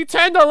rival. She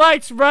turned the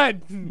lights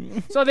red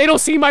so they don't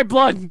see my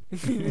blood.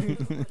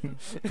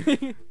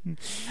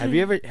 Have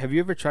you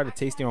ever tried to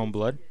taste your own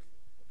blood?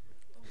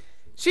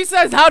 She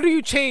says, "How do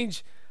you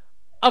change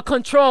a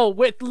control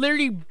with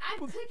literally I'm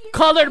clicking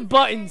colored on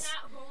buttons?" things that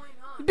are not going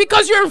on.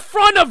 Because you're in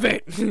front of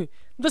it.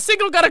 The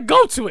signal gotta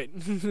go to it.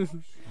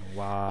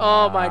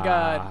 Wow. Oh my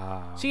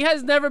God. She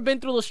has never been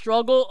through the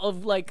struggle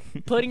of like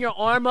putting your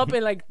arm up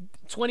in like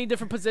 20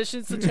 different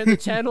positions to turn the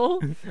channel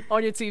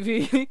on your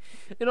TV.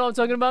 You know what I'm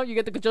talking about? You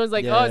get the controls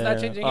like, oh, it's not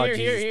changing Oh, here,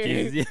 here,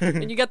 Jesus, here. Jesus.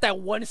 And you got that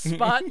one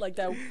spot, like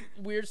that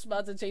weird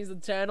spot to change the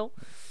channel.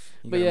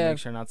 You But gotta yeah. make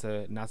sure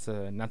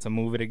not to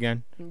move it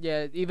again.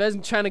 Yeah,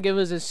 Yvette's trying to give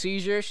us a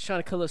seizure. She's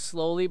trying to kill us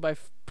slowly by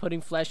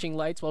putting flashing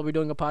lights while we're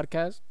doing a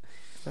podcast.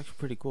 It's actually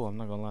pretty cool. I'm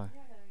not gonna lie.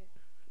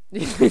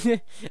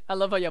 I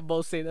love how y'all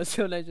both say that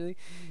so naturally.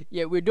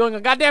 Yeah, we're doing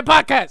a goddamn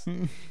podcast.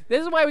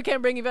 This is why we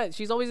can't bring Yvette.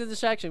 She's always a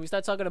distraction. We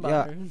start talking about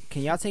Yeah. her.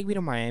 Can y'all take me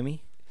to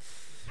Miami?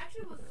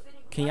 Actually, was sitting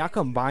Can y'all right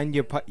combine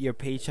your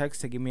paychecks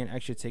to give me an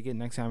extra ticket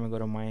next time I go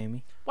to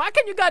Miami? Why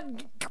can't you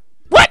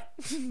what?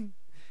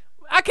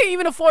 I can't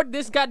even afford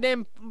this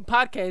goddamn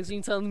podcast.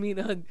 You telling me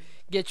to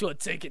get you a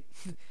ticket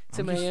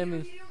to I'm just- Miami?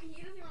 He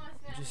doesn't want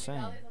to spend Just $100 saying.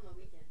 on the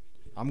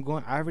weekend. I'm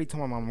going. I already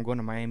told my mom I'm going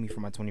to Miami for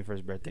my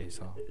 21st birthday.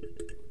 So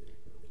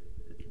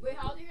Wait,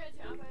 how old are you gonna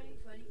turn? I'm turning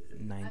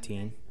 20.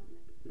 19.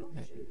 Oh,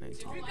 shit.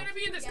 19. You're gonna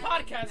be in this Yeah,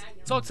 podcast.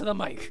 Magnum. Talk to the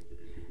mic.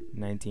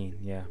 19.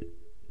 Yeah.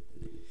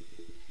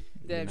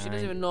 Damn, she doesn't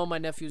Nine- even know my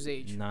nephew's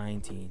age.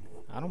 19.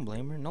 I don't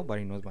blame her.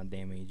 Nobody knows my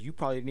damn age. You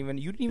probably didn't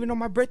even know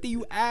my birthday.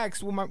 You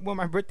asked what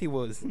my birthday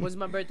was. When's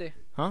my birthday?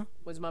 Huh?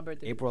 When's my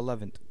birthday? April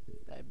 11th.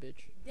 That bitch.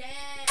 Damn.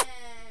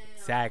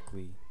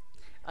 Exactly.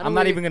 I I'm know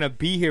not we- even gonna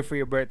be here for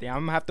your birthday.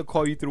 I'm gonna have to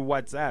call you through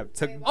WhatsApp.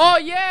 Wait, what? Oh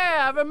yeah,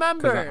 I 'Cause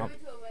remember. We went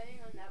to a wedding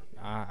on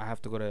that. I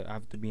have to go to. I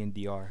have to be in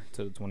DR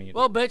till the 20th.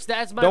 Well, bitch,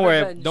 that's my don't worry.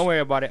 revenge. Don't worry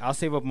about it. I'll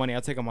save up money.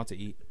 I'll take them out to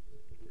eat.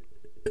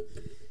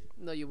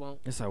 No, you won't.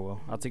 Yes, I will.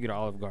 I'll take you to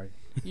Olive Garden.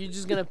 You're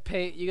just gonna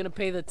pay. You're gonna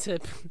pay the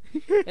tip,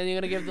 and you're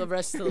gonna give the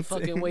rest to the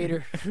fucking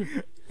waiter.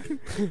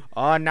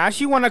 Oh, now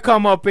she wanna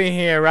come up in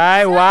here,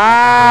 right? Wow.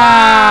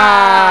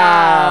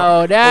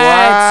 Wow,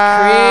 that's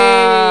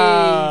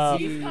Wow.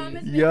 crazy. These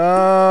comments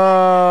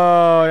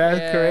Yo, that's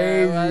Yeah,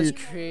 crazy. that's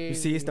crazy. You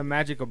see, it's the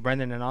magic of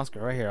Brendan and Oscar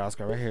right here.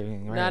 Oscar right here.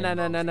 Nah.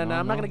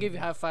 I'm not gonna give you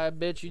high five,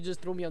 bitch. You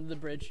just threw me under the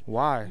bridge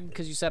Why?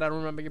 because you said I don't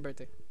remember your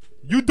birthday.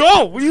 You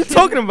don't. What are you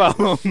talking about?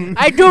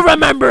 I do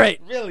remember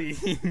it. really.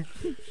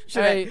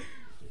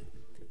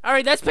 All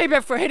right, that's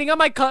payback for hitting on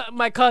my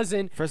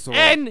cousin First of all,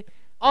 and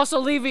also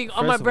leaving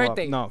on my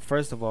birthday. No,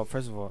 first of all,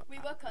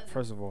 Wait, what cousin?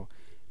 first of all,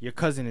 your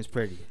cousin is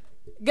pretty.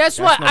 Guess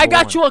That's what? I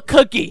got number you a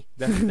cookie.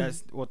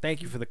 That's well,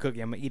 thank you for the cookie.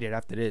 I'm gonna eat it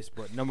after this.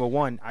 But number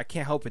one, I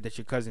can't help it that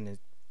your cousin is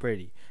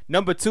pretty.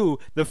 Number two,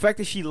 the fact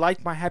that she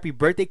liked my happy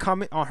birthday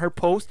comment on her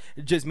post,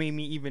 it just made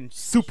me even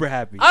super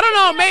happy. I don't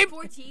know. She's like Maybe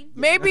 14.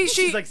 maybe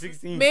she She's like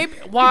 16. maybe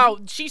wow.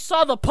 She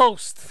saw the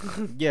post.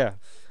 Yeah.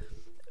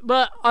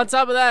 But on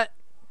top of that,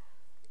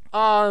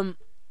 what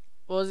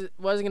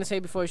was I gonna say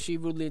before she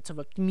rudely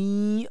interrupted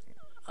me?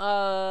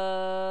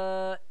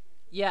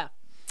 Yeah.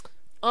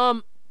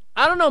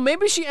 I don't know.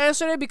 Maybe she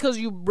answered it because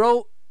you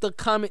wrote the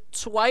comment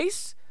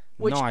twice,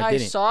 which No, I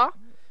didn't. saw.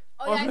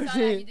 Oh, yeah, I saw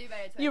that. You did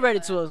write it twice. You read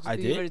it to us. I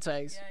You did? read it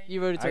twice. Yeah,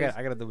 You wrote it twice.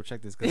 I gotta double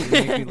check this because it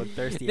makes me look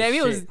thirsty. Damn, as he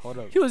shit. was Hold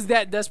up. he was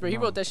that desperate. He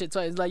No. wrote that shit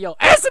twice. He's like, yo,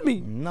 answer me.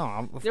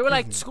 No, They were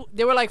like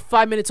they were like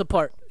 5 minutes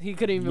apart. He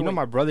couldn't even. You know, wait.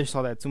 my brother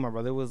saw that too. My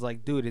brother was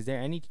like, "Dude, is there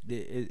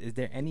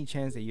any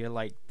chance that you're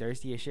like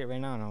thirsty as shit right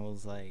now?" And I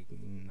was like,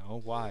 "No,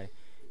 why?"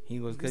 He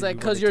was He's like,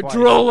 you cause wrote you're it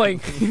drooling.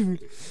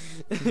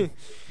 twice."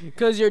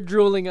 Cause you're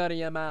drooling out of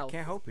your mouth.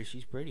 Can't help it.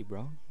 She's pretty,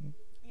 bro.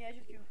 Yeah,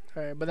 she's cute.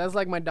 All right, but that's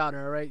like my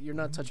daughter. All right, you're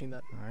not touching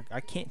that. I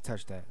can't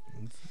touch that.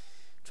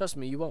 Trust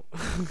me, you won't.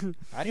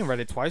 I didn't write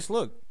it twice.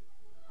 Look.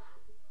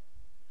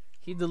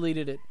 He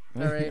deleted it.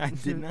 All right. I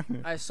did not.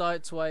 I saw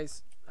it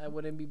twice. I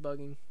wouldn't be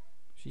bugging.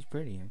 She's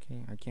pretty.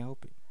 I can't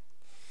help it.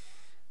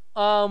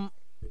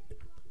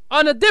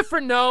 On a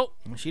different note,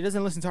 She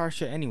doesn't listen to our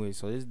shit anyway.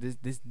 So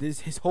this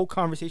his whole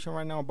conversation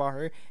right now about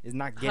her is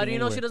not getting. how do you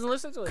know she doesn't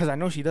listen to Because it? I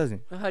know she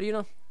doesn't. How do you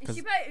know? Cause-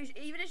 She probably,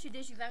 even if she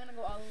did, she's not gonna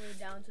go all the way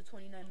down to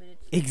 29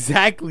 minutes.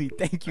 Exactly.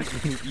 Thank you,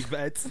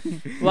 Yvette.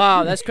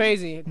 Wow, that's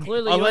crazy.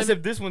 Clearly, Unless you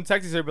if this one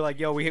texts her, be like,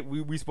 "Yo,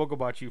 we spoke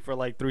about you for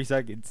like 3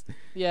 seconds."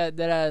 yeah,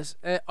 that ass.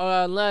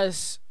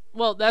 Unless,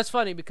 well, that's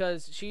funny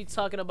because she's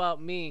talking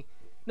about me.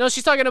 No,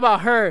 she's talking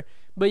about her,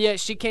 but yet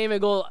she can't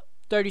even go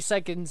 30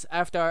 seconds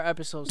after our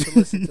episodes to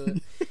listen to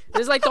it.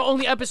 It's like the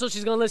only episode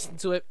she's gonna listen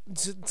to it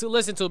to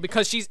listen to it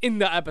because she's in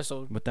the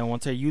episode. But then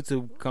once her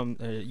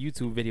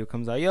YouTube video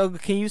comes out, yo,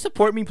 can you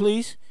support me,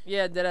 please?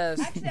 Yeah, that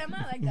ass. Actually, I'm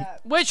not like that.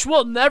 Which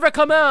will never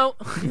come out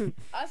Oscar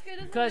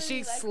doesn't because really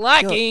she's like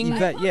slacking. Yo,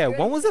 Yvette, yeah.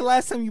 When was the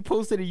last time you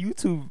posted a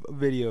YouTube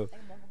video? like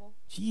multiple.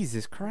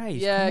 Jesus Christ!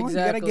 Yeah, Come on, You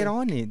gotta exactly. get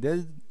on it.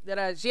 That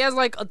ass. She has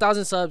like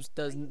 1,000 subs.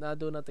 Does not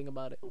do nothing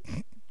about it.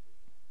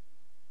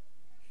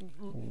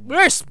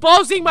 We're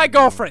exposing my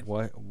girlfriend.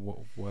 What?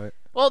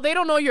 Well, they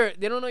don't know your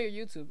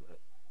YouTube.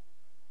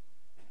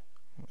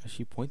 Is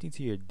she pointing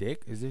to your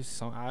dick? Is there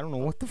some? I don't know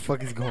what the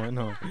fuck is going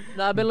on.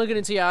 No, I've been looking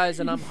into your eyes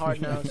and I'm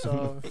hard now,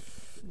 so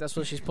that's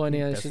what she's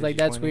pointing at. That's She's what like, she's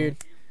that's pointing weird.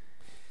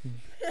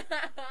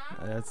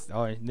 That's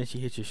and then she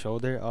hit your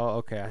shoulder. Oh,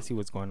 okay. I see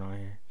what's going on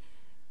here.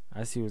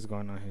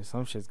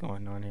 Some shit's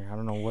going on here. I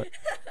don't know what.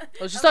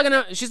 Oh, she's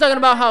talking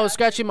about how I was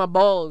scratching my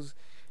balls.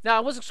 Now, I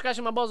wasn't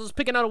scratching my balls. I was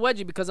picking out a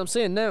wedgie because I'm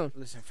sitting down.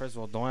 Listen, first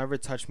of all, don't ever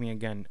touch me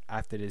again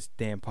after this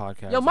damn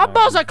podcast. Yo, my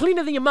balls are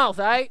cleaner than your mouth,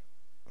 alright?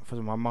 First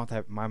of all,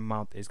 my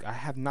mouth is. I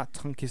have not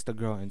tongue kissed a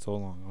girl in so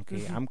long.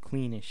 Okay, I'm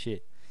clean as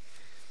shit.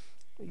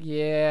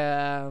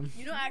 Yeah.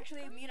 You know,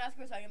 actually, me and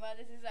Oscar were talking about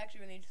this. This is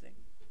actually really interesting.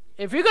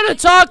 If you're gonna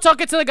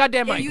talk it to the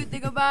goddamn If mic. you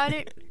think about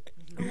it,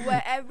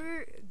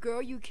 whatever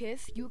girl you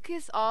kiss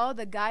all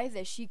the guys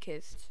that she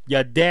kissed.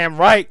 Yeah, damn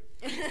right.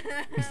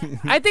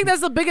 I think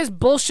that's the biggest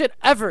bullshit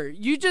ever.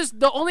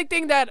 The only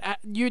thing that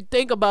you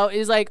think about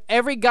is like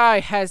every guy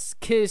has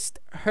kissed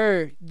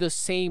her the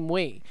same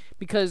way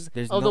because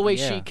of the way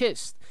she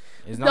kissed.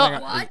 It's No.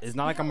 not What? it's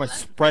not like I'm gonna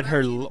spread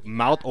her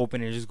mouth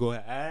open and just go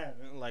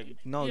like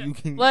no, you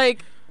can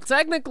Like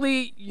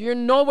technically, you're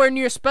nowhere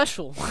near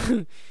special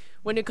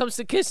when it comes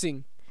to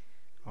kissing.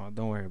 Oh,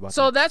 don't worry about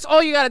So that. that's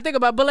all you gotta think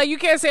about. But like, you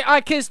can't say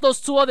I kissed those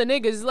two other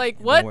niggas. Like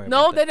what? worry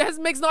No, about that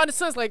makes no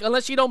sense. Like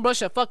unless you don't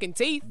brush your fucking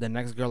teeth. The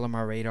next girl on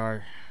my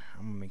radar,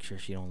 I'm gonna make sure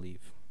she don't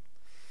leave.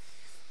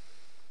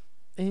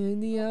 In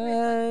the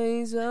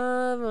eyes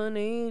of an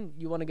angel.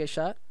 You wanna get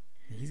shot?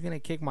 He's gonna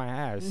kick my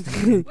ass.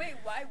 Wait,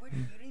 why would you?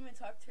 You didn't even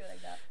talk to her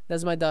like that.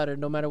 That's my daughter.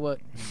 No matter what.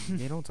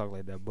 They don't talk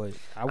like that, but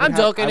I'm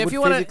joking. If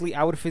you wanna-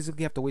 I would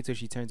physically have to wait till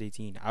she turns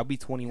 18. I'll be You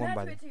 21 have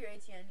by to then. wait till you're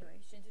 18 anyway.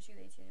 She's 18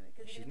 anyway.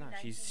 'Cause you're She's gonna not.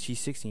 be 19. She's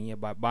 16. Yeah,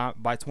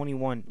 by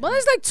 21. Well,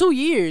 that's like 2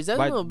 years. That's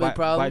a little big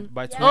problem.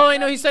 By, Yeah, 20, Oh, I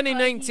know, but he's turning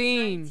because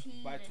 19.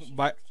 19 by, and she's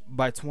by 16.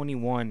 by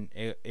 21,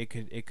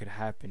 it could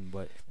happen,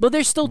 but But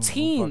they're still who fucking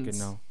teens.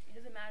 know? It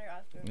doesn't matter,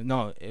 Oscar.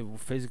 No,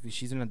 physically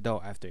she's an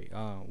adult after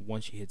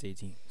once she hits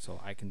 18, so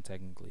I can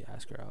technically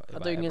ask her out. I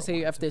if thought you were ever gonna say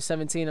wanted after to.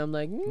 17. I'm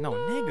like, No,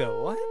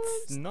 nigga, what?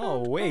 No,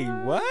 wait,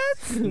 what?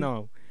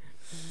 No.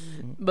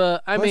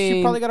 But I Plus, mean,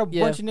 she probably got a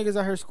yeah. bunch of niggas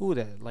at her school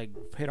that like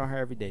hit on her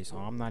every day, so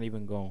I'm not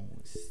even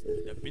going to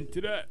step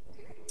into that.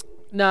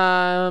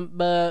 Nah,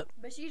 but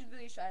But she's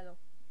really shy though.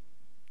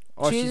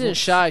 Oh, she isn't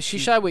shy.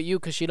 She's shy with you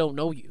because she don't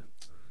know you.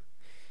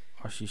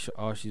 She's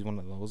one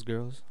of those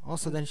girls.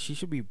 Also, then she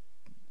should be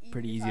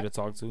pretty easy to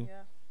talk to.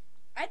 Yeah.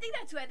 I think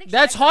that too. I think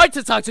That's shy hard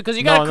to talk to because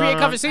you gotta No, create no,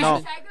 conversation. no.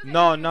 Shy girls are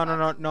No, easy no, to no,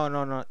 talk no, to.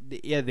 no, no, no.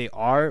 Yeah, they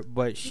are,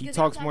 but she Because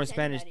they talks talk more to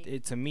Spanish. anybody.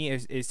 To me,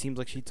 it seems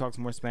like she talks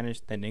more Spanish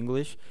than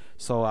English,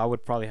 so I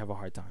would probably have a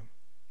hard time.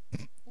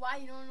 Why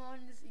you don't know?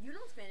 You know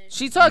Spanish.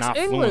 She talks Not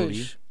English.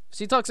 fluently.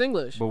 She talks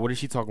English, But what is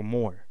she talking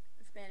more?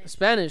 Spanish.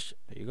 Spanish,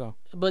 There you go.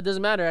 but it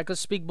doesn't matter. I could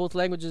speak both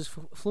languages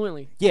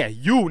fluently. Yeah,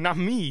 you, not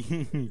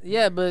me.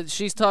 Yeah, but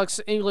she talks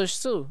English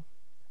too.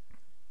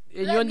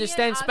 And Like you me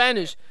understand and Oscar.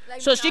 Spanish,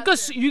 Like so me she and could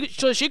Oscar.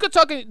 so she could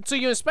talk to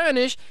you in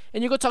Spanish,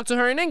 and you could talk to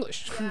her in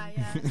English. Yeah,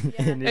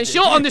 yeah. And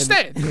she'll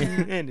understand.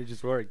 And it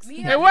just works. Me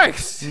and It Oscar-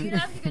 works. Me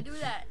and Oscar could do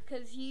that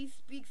because he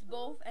speaks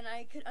both, and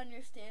I could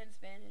understand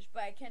Spanish,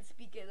 but I can't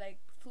speak it like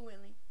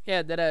fluently.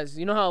 Yeah, that is.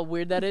 You know how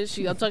weird that is?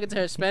 I'm talking to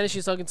her in Spanish.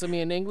 She's talking to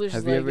me in English.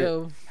 Have She's you like,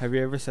 yo. Have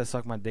you ever said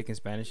 "suck my dick" in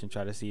Spanish and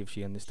try to see if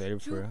she understood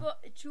it for real?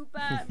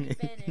 Chupa mi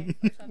pene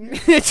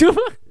or something.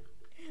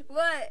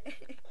 What?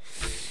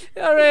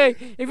 All right.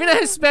 If you're not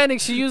Hispanic,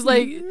 she used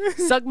like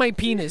 "suck my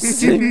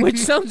penis," which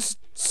sounds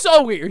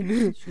so weird.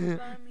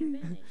 Chupa mi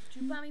pene.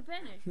 Chupa mi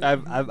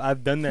pene.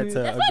 I've done that to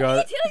That's a what girl.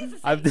 me too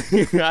used to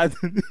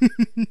say.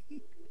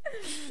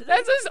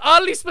 That's an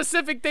oddly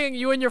specific thing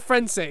you and your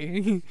friends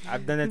say.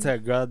 I've done it to a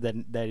girl that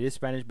is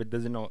Spanish but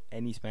doesn't know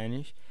any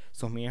Spanish.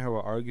 So me and her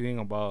were arguing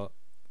about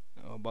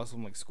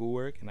some like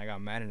schoolwork, and I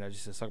got mad and I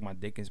just said suck my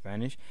dick in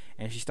Spanish,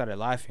 and she started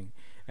laughing,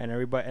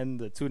 and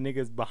the two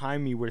niggas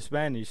behind me were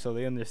Spanish, so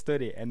they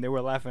understood it, and they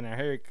were laughing at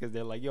her because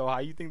they're like, yo, how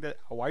you think that?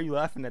 Why are you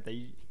laughing at that?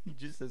 You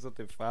just said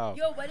something foul.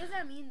 Yo, what does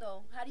that mean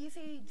though? How do you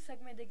say suck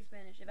my dick in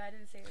Spanish if I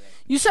didn't say it right?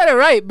 You said it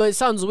right, but it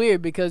sounds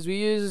weird because we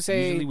usually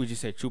say Usually we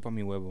just say chupa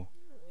mi huevo.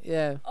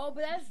 yeah, Oh,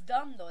 but that's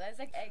dumb though. That's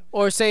like egg.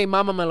 or say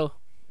 "mama melo."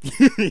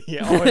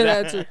 Yeah, or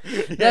That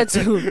too. That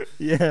too.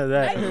 Yeah, I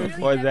that literally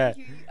or never that.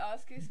 hear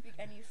Oscar speak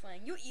any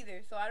slang. You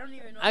either, so I don't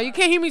even know. You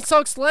can't hear me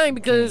talk slang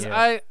because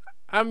Yeah.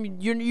 I'm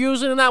you're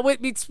usually not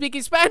with me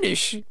speaking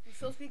Spanish. You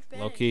still speak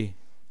Spanish. Low key.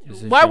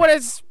 This is Why true. would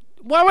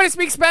I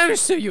speak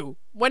Spanish to you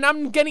when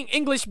I'm getting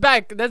English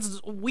back? That's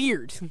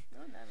weird. No,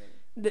 not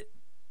really. Th-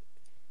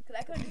 Cause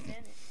I could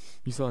understand it.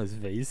 You saw his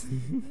face.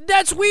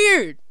 That's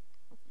weird.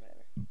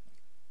 Whatever.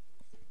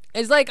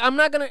 It's like I'm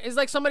not gonna. It's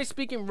like somebody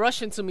speaking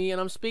Russian to me and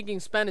I'm speaking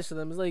Spanish to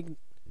them. It's like,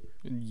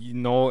 You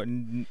know,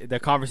 the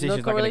conversation's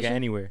not gonna get correlation?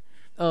 anywhere.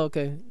 oh,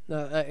 okay.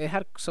 No, it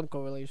had some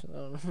correlation. I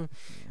don't know.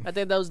 I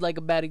think that was like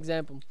a bad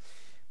example.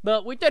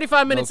 But we're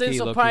 35 minutes Low-key, in,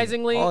 low-key.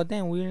 surprisingly. Oh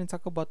damn, we didn't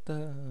talk about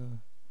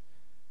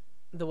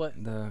The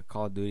what? the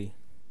Call of Duty.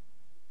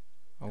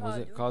 Or Call was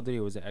of it Duty? Call of Duty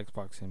or was it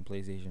Xbox and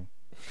PlayStation?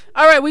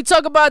 All right, we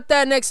talk about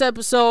that next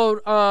episode.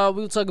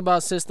 We'll talk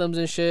about systems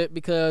and shit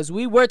because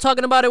we were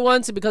talking about it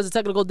once because of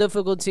technical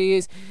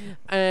difficulties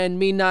and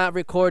me not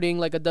recording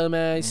like a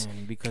dumbass.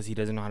 And because he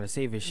doesn't know how to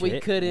save his shit, We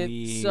couldn't,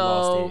 we so-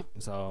 lost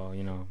it. So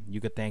you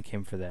could thank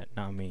him for that,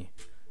 not me.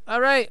 All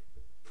right,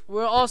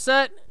 we're all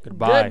set.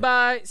 Goodbye.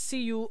 Goodbye.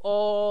 See you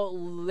all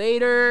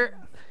later.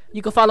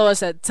 You can follow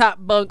us at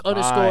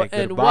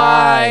topbunk_NY.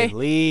 Goodbye.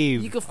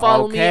 Leave. You can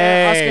follow me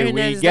at Oscar Okay,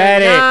 Hernandez we get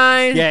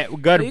 99. it. Yeah, You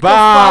can goodbye.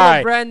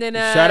 follow Brandon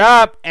at Shut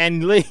up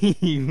and leave.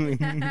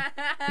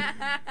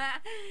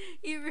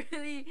 He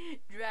really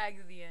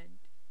drags the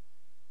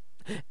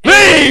end.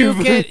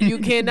 Leave! You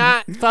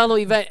cannot follow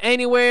Yvette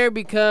anywhere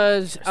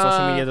because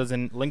Social media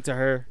doesn't link to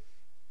her.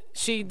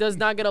 she does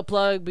not get a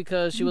plug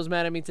because she was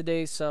mad at me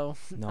today. So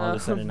No, all of a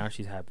sudden now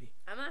she's happy.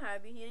 I'm not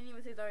happy. He didn't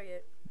even say sorry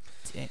yet.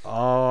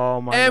 Oh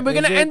my! And we're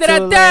God. gonna Is end it too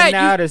at late that.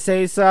 Now to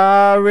say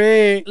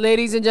sorry.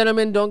 ladies and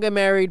gentlemen, don't get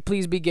married.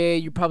 Please be gay.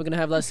 You're probably gonna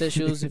have less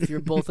issues if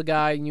you're both a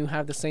guy and you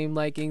have the same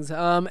likings.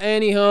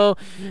 Anywho,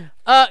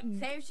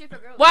 Same shit for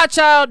girls. watch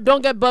out.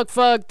 Don't get buck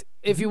fucked.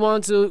 If you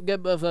want to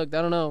get butt fucked,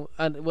 I don't know.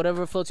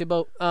 Whatever floats your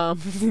boat.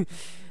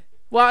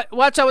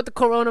 Watch out with the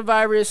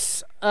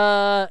coronavirus.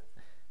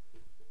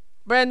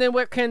 Brandon,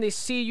 where can they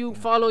see you,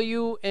 follow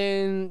you,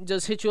 and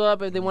just hit you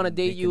up if they want to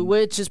They date you? can-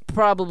 Which is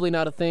probably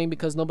not a thing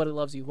because nobody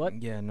loves you. What?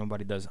 Yeah,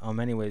 nobody does.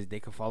 Anyways, they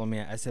can follow me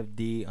at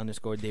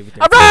SFD_David.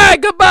 All right,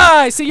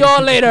 goodbye. See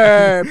y'all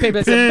later.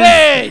 Paper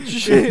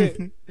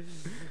bitch.